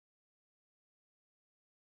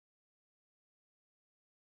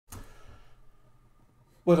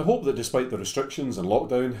Well, I hope that despite the restrictions and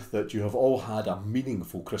lockdown that you have all had a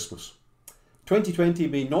meaningful Christmas. 2020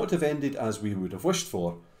 may not have ended as we would have wished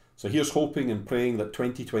for, so here's hoping and praying that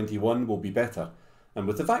 2021 will be better, and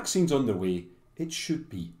with the vaccines on their way, it should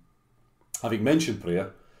be. Having mentioned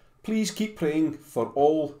prayer, please keep praying for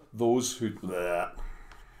all those who...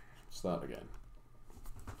 Start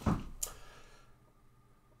again.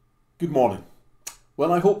 Good morning.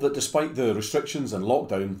 Well, I hope that despite the restrictions and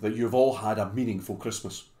lockdown that you've all had a meaningful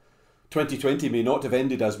Christmas. 2020 may not have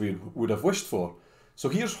ended as we would have wished for, so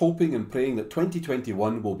here's hoping and praying that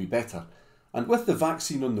 2021 will be better, and with the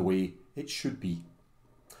vaccine on the way, it should be.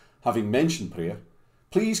 Having mentioned prayer,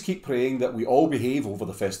 please keep praying that we all behave over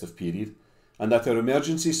the festive period, and that our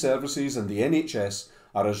emergency services and the NHS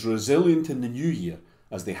are as resilient in the new year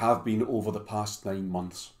as they have been over the past 9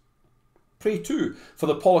 months. Pray too for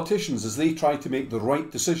the politicians as they try to make the right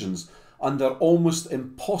decisions under almost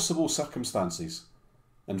impossible circumstances.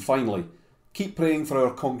 And finally, keep praying for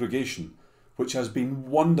our congregation, which has been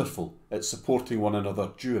wonderful at supporting one another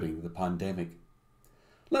during the pandemic.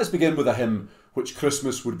 Let's begin with a hymn which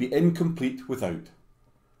Christmas would be incomplete without.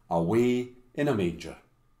 Away in a Manger.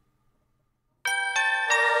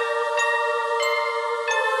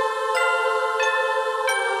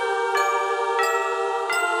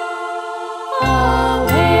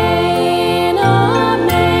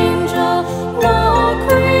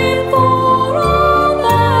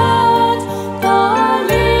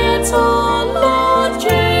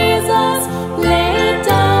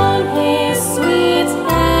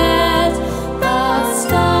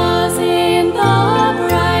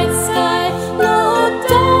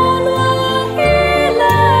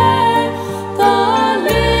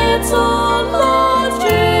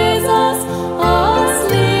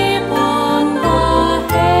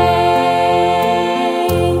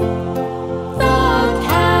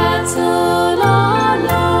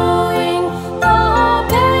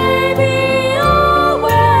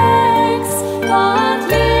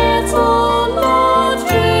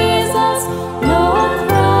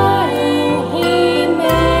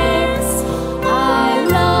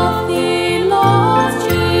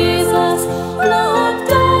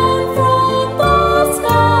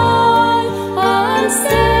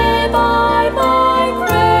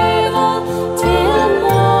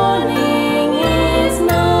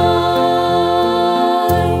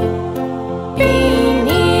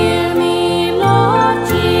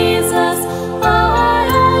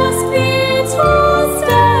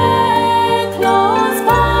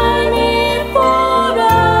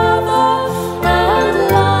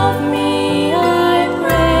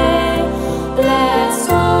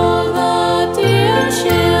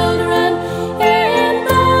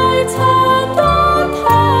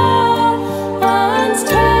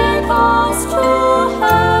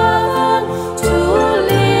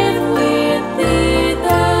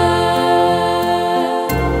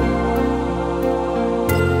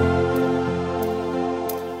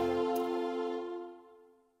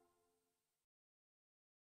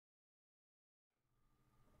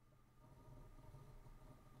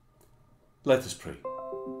 Let us pray.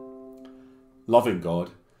 Loving God,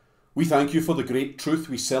 we thank you for the great truth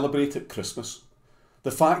we celebrate at Christmas.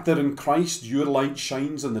 The fact that in Christ your light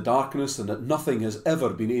shines in the darkness and that nothing has ever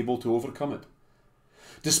been able to overcome it.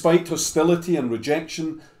 Despite hostility and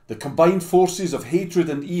rejection, the combined forces of hatred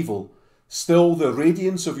and evil, still the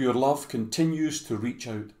radiance of your love continues to reach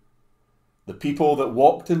out. The people that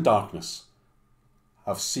walked in darkness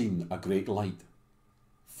have seen a great light.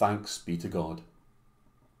 Thanks be to God.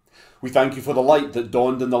 We thank you for the light that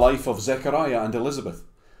dawned in the life of Zechariah and Elizabeth,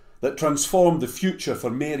 that transformed the future for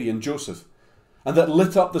Mary and Joseph, and that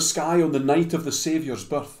lit up the sky on the night of the Saviour's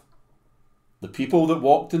birth. The people that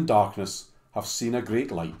walked in darkness have seen a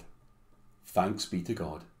great light. Thanks be to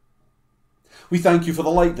God. We thank you for the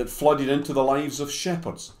light that flooded into the lives of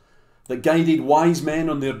shepherds, that guided wise men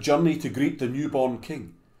on their journey to greet the newborn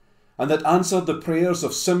King, and that answered the prayers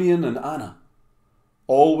of Simeon and Anna.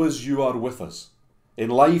 Always you are with us, in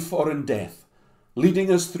life or in death, leading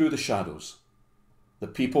us through the shadows. The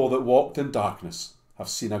people that walked in darkness have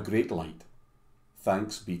seen a great light.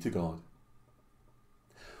 Thanks be to God.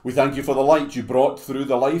 We thank you for the light you brought through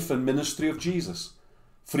the life and ministry of Jesus.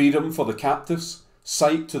 Freedom for the captives,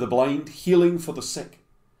 sight to the blind, healing for the sick,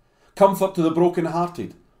 comfort to the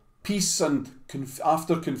broken-hearted, peace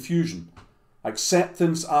after confusion,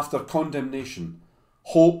 acceptance after condemnation,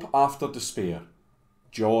 hope after despair,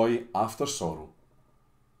 joy after sorrow.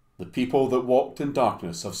 The people that walked in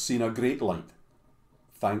darkness have seen a great light.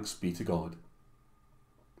 Thanks be to God.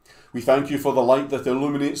 We thank you for the light that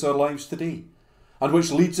illuminates our lives today, and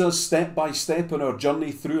which leads us step by step on our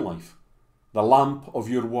journey through life. the lamp of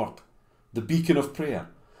your word, the beacon of prayer,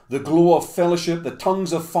 the glow of fellowship, the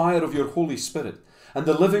tongues of fire of your Holy Spirit, and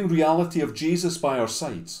the living reality of Jesus by our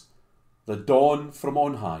sides, the dawn from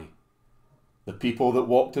on high. The people that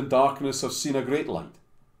walked in darkness have seen a great light.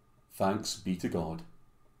 Thanks be to God.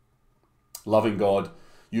 Loving God,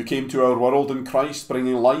 you came to our world in Christ,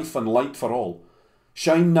 bringing life and light for all.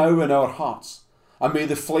 Shine now in our hearts, and may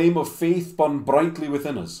the flame of faith burn brightly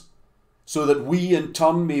within us, so that we in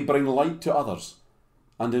turn may bring light to others,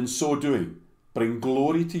 and in so doing bring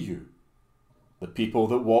glory to you. The people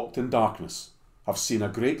that walked in darkness have seen a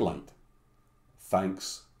great light.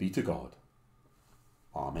 Thanks be to God.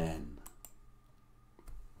 Amen.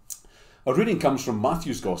 Our reading comes from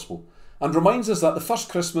Matthew's Gospel and reminds us that the first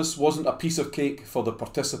Christmas wasn't a piece of cake for the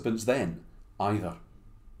participants then either.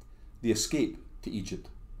 The escape to Egypt.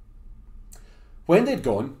 When they'd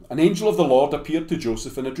gone, an angel of the Lord appeared to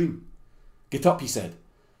Joseph in a dream. "Get up," he said.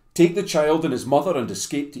 "Take the child and his mother and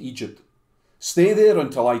escape to Egypt. Stay there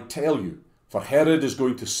until I tell you, for Herod is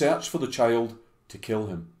going to search for the child to kill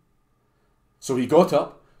him." So he got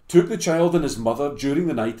up, took the child and his mother during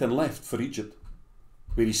the night and left for Egypt,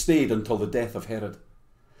 where he stayed until the death of Herod.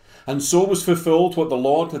 And so was fulfilled what the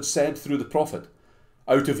Lord had said through the prophet,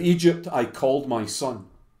 "Out of Egypt I called my son."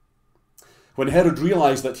 When Herod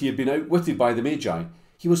realised that he had been outwitted by the Magi,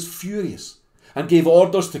 he was furious and gave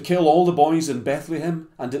orders to kill all the boys in Bethlehem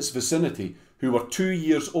and its vicinity who were 2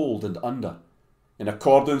 years old and under, in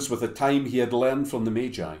accordance with the time he had learned from the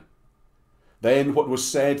Magi. Then what was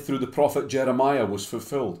said through the prophet Jeremiah was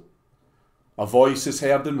fulfilled. "A voice is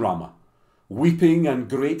heard in Ramah, weeping and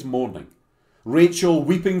great mourning, Rachel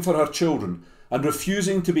weeping for her children and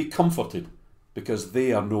refusing to be comforted because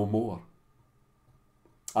they are no more."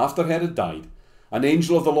 After Herod died, an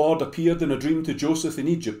angel of the Lord appeared in a dream to Joseph in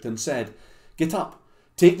Egypt and said, "Get up,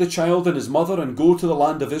 take the child and his mother and go to the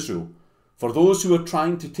land of Israel, for those who are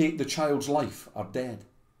trying to take the child's life are dead."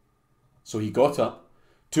 So he got up,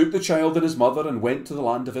 took the child and his mother and went to the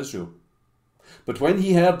land of Israel. But when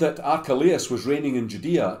he heard that Archelaus was reigning in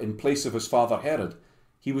Judea in place of his father Herod,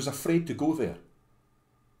 he was afraid to go there.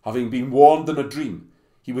 Having been warned in a dream,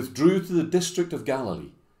 he withdrew to the district of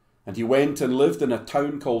Galilee, and he went and lived in a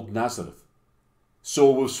town called Nazareth.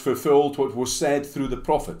 So was fulfilled what was said through the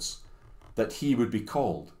prophets, that he would be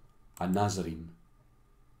called a Nazarene.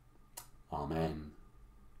 Amen.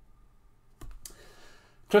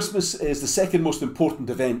 Christmas is the second most important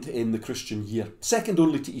event in the Christian year, second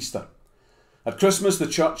only to Easter. At Christmas, the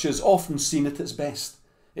church is often seen at its best.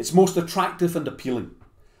 It's most attractive and appealing.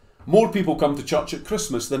 More people come to church at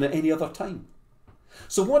Christmas than at any other time.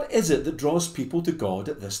 So what is it that draws people to God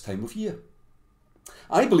at this time of year?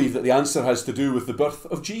 I believe that the answer has to do with the birth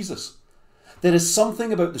of Jesus. There is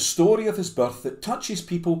something about the story of his birth that touches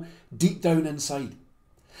people deep down inside.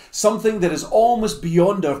 Something that is almost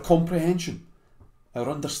beyond our comprehension, our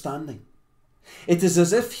understanding. It is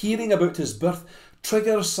as if hearing about his birth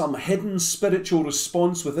triggers some hidden spiritual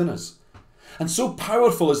response within us. And so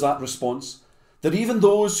powerful is that response that even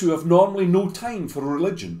those who have normally no time for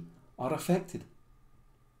religion are affected.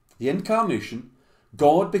 The incarnation,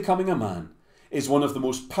 God becoming a man, is one of the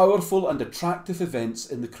most powerful and attractive events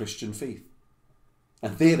in the Christian faith.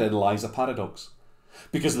 And therein lies a paradox,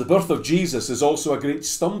 because the birth of Jesus is also a great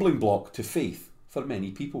stumbling block to faith for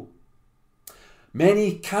many people.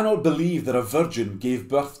 Many cannot believe that a virgin gave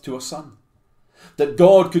birth to a son, that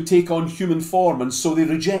God could take on human form, and so they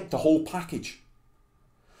reject the whole package.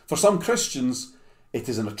 For some Christians, it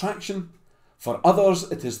is an attraction. For others,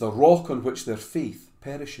 it is the rock on which their faith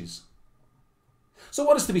perishes. So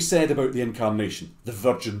what is to be said about the incarnation, the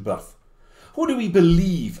virgin birth? What do we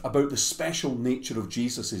believe about the special nature of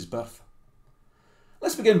Jesus' birth?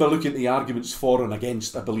 Let's begin by looking at the arguments for and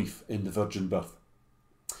against a belief in the virgin birth.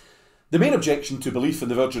 The main objection to belief in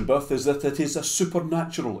the virgin birth is that it is a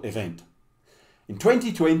supernatural event. In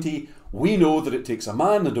 2020, we know that it takes a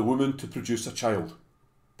man and a woman to produce a child.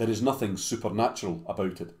 There is nothing supernatural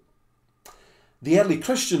about it. The early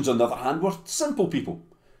Christians, on the other hand, were simple people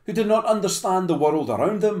who did not understand the world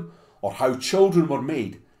around them or how children were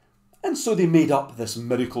made, and so they made up this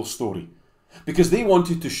miracle story because they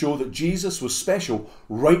wanted to show that Jesus was special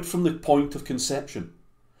right from the point of conception,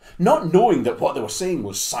 not knowing that what they were saying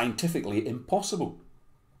was scientifically impossible.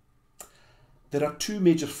 There are two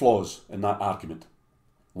major flaws in that argument.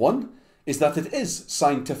 One is that it is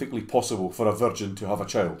scientifically possible for a virgin to have a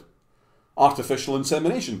child. Artificial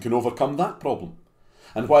insemination can overcome that problem.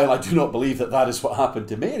 And while I do not believe that that is what happened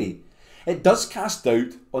to Mary, it does cast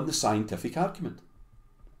doubt on the scientific argument.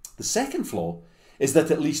 The second flaw is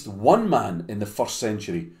that at least one man in the first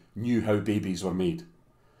century knew how babies were made.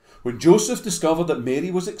 When Joseph discovered that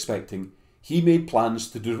Mary was expecting, he made plans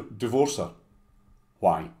to divorce her.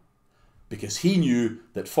 Why? Because he knew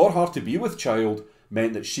that for her to be with child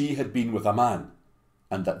meant that she had been with a man,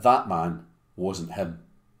 and that that man wasn't him.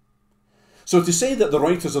 So to say that the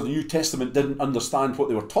writers of the New Testament didn't understand what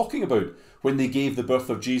they were talking about when they gave the birth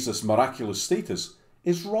of Jesus miraculous status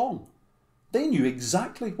is wrong. They knew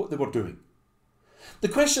exactly what they were doing. The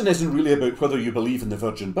question isn't really about whether you believe in the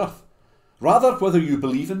virgin birth, rather whether you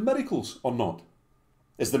believe in miracles or not.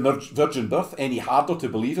 Is the virgin birth any harder to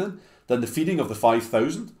believe in than the feeding of the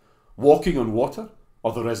 5,000, walking on water,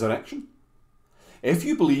 or the resurrection? If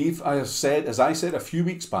you believe, as I said a few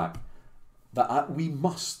weeks back, that we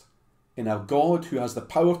must, in our God who has the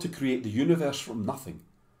power to create the universe from nothing,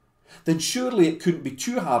 then surely it couldn't be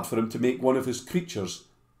too hard for him to make one of his creatures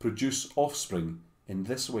produce offspring in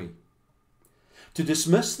this way. To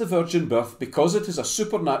dismiss the virgin birth because it is a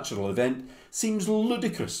supernatural event seems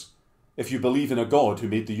ludicrous if you believe in a God who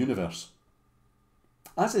made the universe.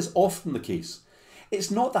 As is often the case,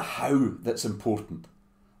 it's not the how that's important,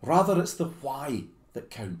 rather it's the why that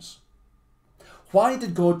counts. Why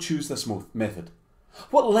did God choose this method?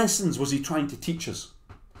 What lessons was he trying to teach us?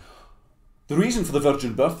 The reason for the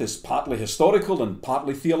virgin birth is partly historical and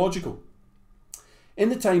partly theological. In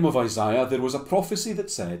the time of Isaiah, there was a prophecy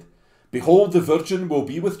that said, "Behold, the virgin will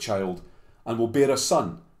be with child and will bear a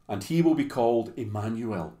son, and he will be called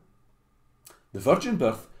Emmanuel." The virgin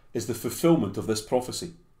birth is the fulfillment of this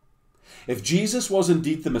prophecy. If Jesus was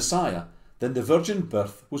indeed the Messiah, then the virgin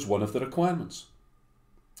birth was one of the requirements.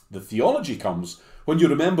 The theology comes when you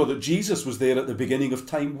remember that Jesus was there at the beginning of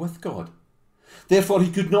time with God. Therefore,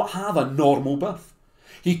 he could not have a normal birth.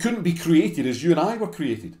 He couldn't be created as you and I were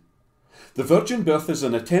created. The virgin birth is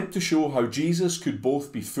an attempt to show how Jesus could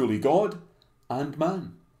both be fully God and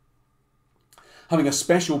man. Having a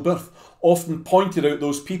special birth often pointed out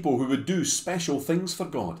those people who would do special things for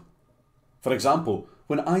God. For example,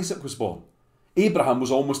 when Isaac was born, Abraham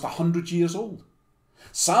was almost 100 years old.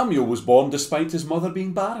 Samuel was born despite his mother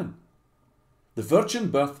being barren. The virgin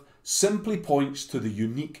birth simply points to the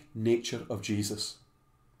unique nature of Jesus.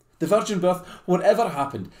 The virgin birth, whatever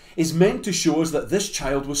happened, is meant to show us that this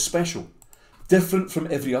child was special, different from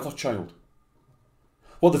every other child.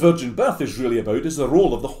 What the virgin birth is really about is the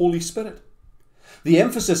role of the Holy Spirit. The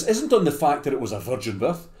emphasis isn't on the fact that it was a virgin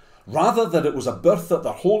birth, rather that it was a birth that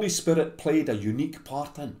the Holy Spirit played a unique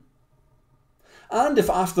part in. And if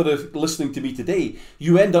after listening to me today,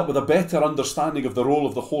 you end up with a better understanding of the role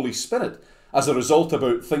of the Holy Spirit as a result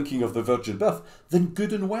about thinking of the virgin birth, then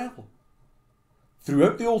good and well.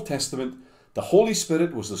 Throughout the Old Testament, the Holy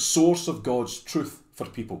Spirit was the source of God's truth for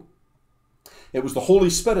people. It was the Holy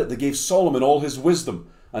Spirit that gave Solomon all his wisdom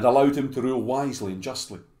and allowed him to rule wisely and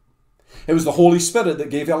justly. It was the Holy Spirit that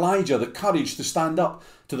gave Elijah the courage to stand up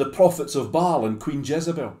to the prophets of Baal and Queen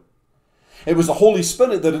Jezebel. It was the Holy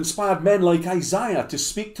Spirit that inspired men like Isaiah to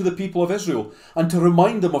speak to the people of Israel and to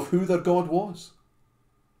remind them of who their God was.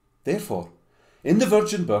 Therefore, in the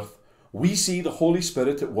virgin birth, we see the Holy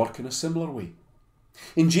Spirit at work in a similar way.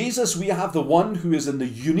 In Jesus, we have the one who is in the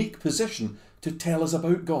unique position to tell us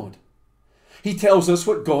about God. He tells us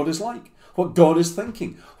what God is like, what God is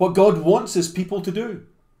thinking, what God wants his people to do.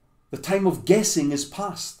 The time of guessing is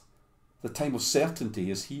past. The time of certainty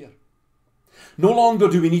is here. No longer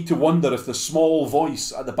do we need to wonder if the small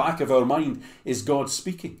voice at the back of our mind is God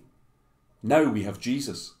speaking. Now we have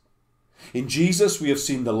Jesus. In Jesus we have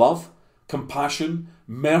seen the love, compassion,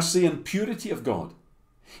 mercy and purity of God.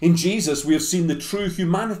 In Jesus we have seen the true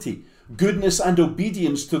humanity, goodness and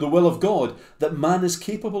obedience to the will of God that man is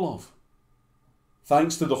capable of.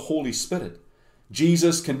 Thanks to the Holy Spirit,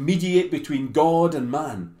 Jesus can mediate between God and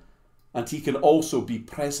man, and he can also be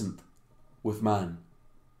present with man.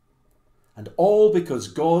 And all because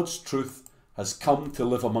God's truth has come to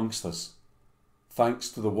live amongst us, thanks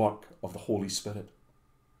to the work of the Holy Spirit.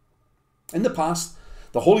 In the past,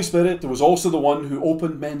 the Holy Spirit was also the one who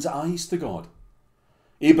opened men's eyes to God.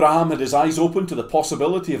 Abraham had his eyes open to the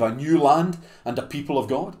possibility of a new land and a people of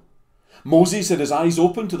God. Moses had his eyes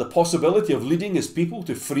open to the possibility of leading his people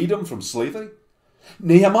to freedom from slavery.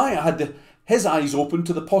 Nehemiah had his eyes open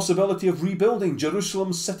to the possibility of rebuilding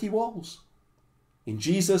Jerusalem's city walls. In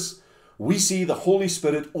Jesus, we see the Holy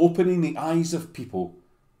Spirit opening the eyes of people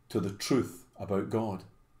to the truth about God.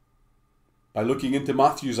 By looking into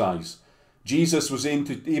Matthew's eyes, Jesus was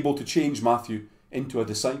able to change Matthew into a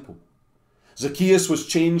disciple. Zacchaeus was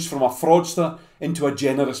changed from a fraudster into a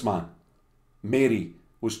generous man. Mary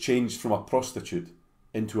was changed from a prostitute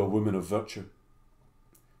into a woman of virtue.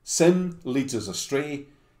 Sin leads us astray,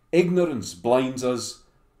 ignorance blinds us,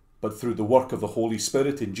 but through the work of the Holy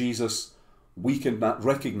Spirit in Jesus, we can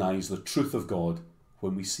recognise the truth of God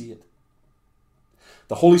when we see it.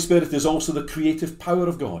 The Holy Spirit is also the creative power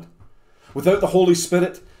of God. Without the Holy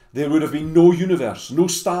Spirit, there would have been no universe, no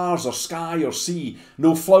stars or sky or sea,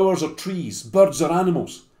 no flowers or trees, birds or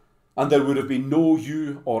animals, and there would have been no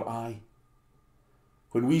you or I.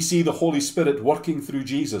 When we see the Holy Spirit working through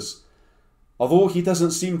Jesus, although he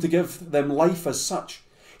doesn't seem to give them life as such,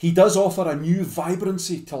 he does offer a new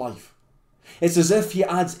vibrancy to life. It's as if he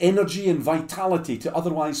adds energy and vitality to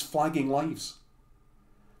otherwise flagging lives.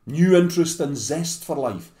 New interest and zest for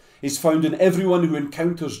life is found in everyone who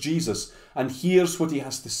encounters Jesus and hears what he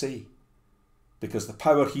has to say, because the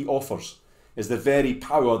power he offers is the very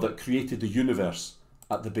power that created the universe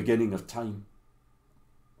at the beginning of time.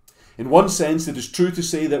 In one sense, it is true to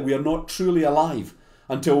say that we are not truly alive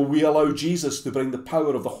until we allow Jesus to bring the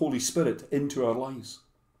power of the Holy Spirit into our lives.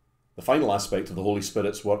 The final aspect of the Holy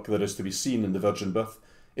Spirit's work that is to be seen in the virgin birth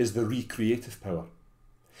is the recreative power.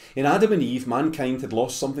 In Adam and Eve, mankind had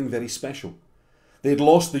lost something very special. They had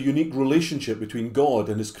lost the unique relationship between God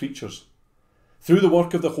and his creatures. Through the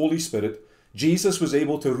work of the Holy Spirit, Jesus was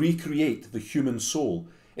able to recreate the human soul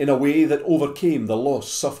in a way that overcame the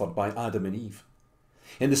loss suffered by Adam and Eve.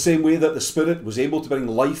 In the same way that the Spirit was able to bring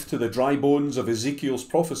life to the dry bones of Ezekiel's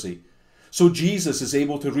prophecy, so Jesus is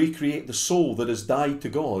able to recreate the soul that has died to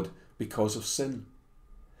God because of sin.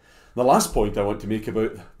 The last point I want to make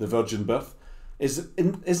about the virgin birth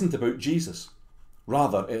isn't about Jesus.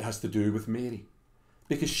 Rather, it has to do with Mary,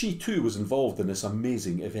 because she too was involved in this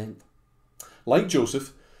amazing event. Like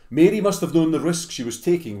Joseph, Mary must have known the risk she was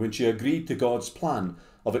taking when she agreed to God's plan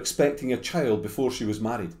of expecting a child before she was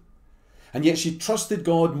married. And yet she trusted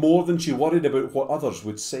God more than she worried about what others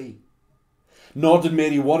would say. Nor did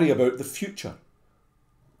Mary worry about the future,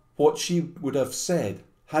 what she would have said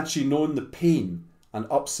had she known the pain and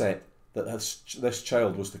upset that this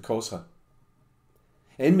child was to cause her.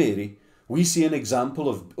 In Mary, we see an example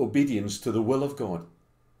of obedience to the will of God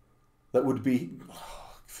that would be...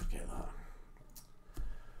 forget that.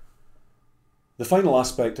 The final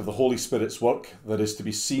aspect of the Holy Spirit's work that is to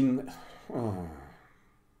be seen...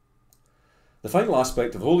 The final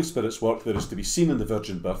aspect of the Holy Spirit's work that is to be seen in the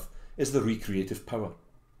virgin birth is the recreative power.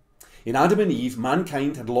 In Adam and Eve,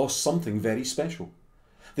 mankind had lost something very special.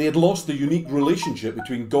 They had lost the unique relationship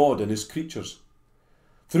between God and his creatures.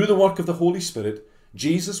 Through the work of the Holy Spirit,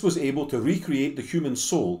 Jesus was able to recreate the human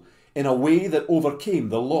soul in a way that overcame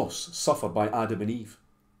the loss suffered by Adam and Eve.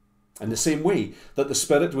 In the same way that the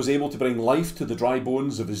Spirit was able to bring life to the dry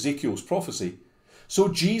bones of Ezekiel's prophecy, so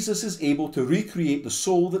Jesus is able to recreate the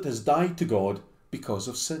soul that has died to God because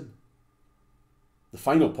of sin. The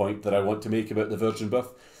final point that I want to make about the virgin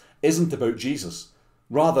birth isn't about Jesus.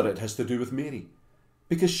 Rather, it has to do with Mary,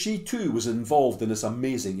 because she too was involved in this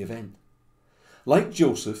amazing event. Like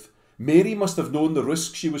Joseph, Mary must have known the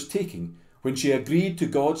risk she was taking when she agreed to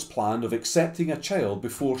God's plan of accepting a child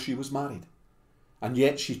before she was married. And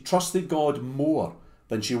yet she trusted God more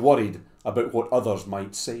than she worried about what others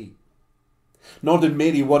might say. Nor did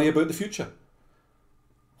Mary worry about the future.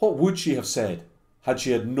 What would she have said had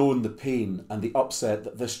she had known the pain and the upset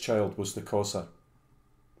that this child was to cause her?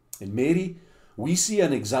 In Mary, we see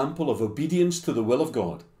an example of obedience to the will of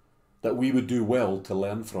God that we would do well to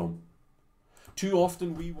learn from. Too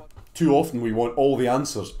often we want all the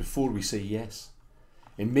answers before we say yes.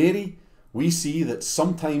 In Mary, we see that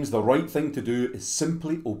sometimes the right thing to do is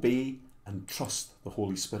simply obey and trust the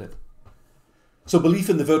Holy Spirit. So belief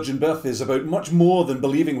in the virgin birth is about much more than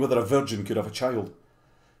believing whether a virgin could have a child.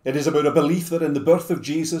 It is about a belief that in the birth of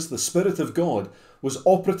Jesus, the Spirit of God was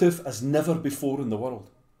operative as never before in the world.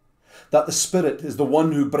 That the Spirit is the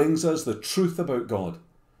one who brings us the truth about God.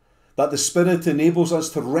 That the Spirit enables us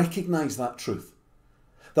to recognise that truth.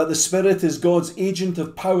 That the Spirit is God's agent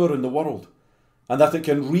of power in the world, and that it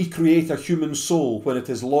can recreate a human soul when it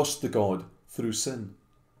is lost to God through sin.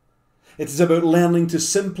 It is about learning to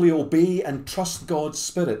simply obey and trust God's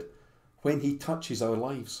Spirit when he touches our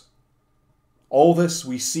lives. All this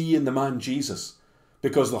we see in the man Jesus,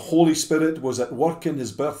 because the Holy Spirit was at work in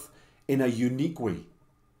his birth in a unique way.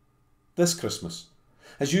 This Christmas,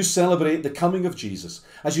 as you celebrate the coming of Jesus,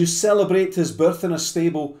 as you celebrate his birth in a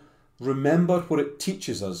stable, remember what it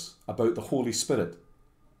teaches us about the Holy Spirit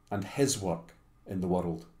and his work in the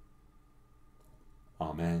world.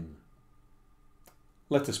 Amen.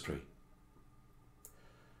 Let us pray.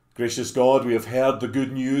 Gracious God, we have heard the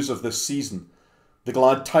good news of this season, the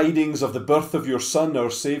glad tidings of the birth of your Son,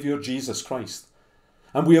 our Saviour, Jesus Christ,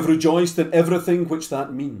 and we have rejoiced in everything which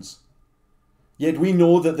that means. Yet we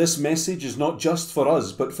know that this message is not just for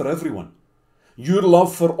us, but for everyone. Your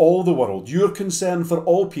love for all the world, your concern for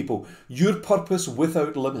all people, your purpose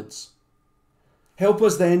without limits. Help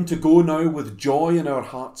us then to go now with joy in our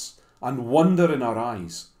hearts and wonder in our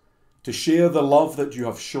eyes to share the love that you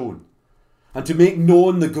have shown and to make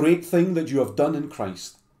known the great thing that you have done in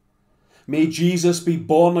Christ. May Jesus be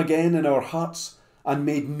born again in our hearts and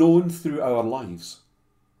made known through our lives.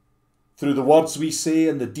 Through the words we say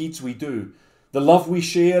and the deeds we do, the love we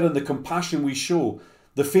share and the compassion we show,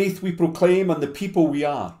 the faith we proclaim and the people we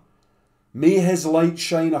are, may his light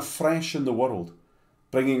shine afresh in the world,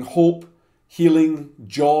 bringing hope, healing,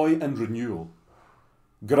 joy and renewal.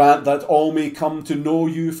 Grant that all may come to know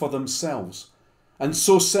you for themselves, and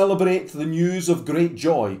so celebrate the news of great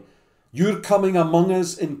joy, your coming among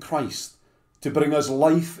us in Christ, to bring us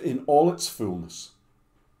life in all its fullness.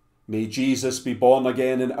 May Jesus be born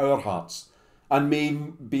again in our hearts, and may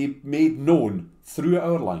be made known through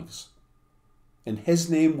our lives. In his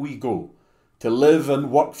name we go, to live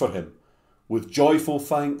and work for him, with joyful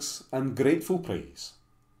thanks and grateful praise.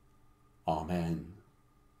 Amen.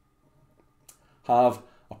 Have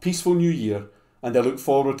a peaceful new year, and I look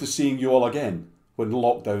forward to seeing you all again when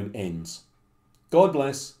lockdown ends. God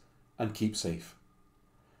bless and keep safe.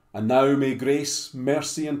 And now may grace,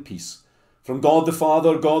 mercy and peace from God the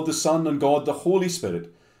Father, God the Son and God the Holy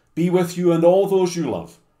Spirit be with you and all those you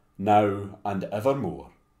love, now and evermore.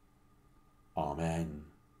 Amen.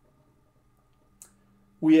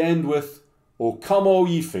 We end with, O come all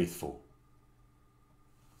ye faithful.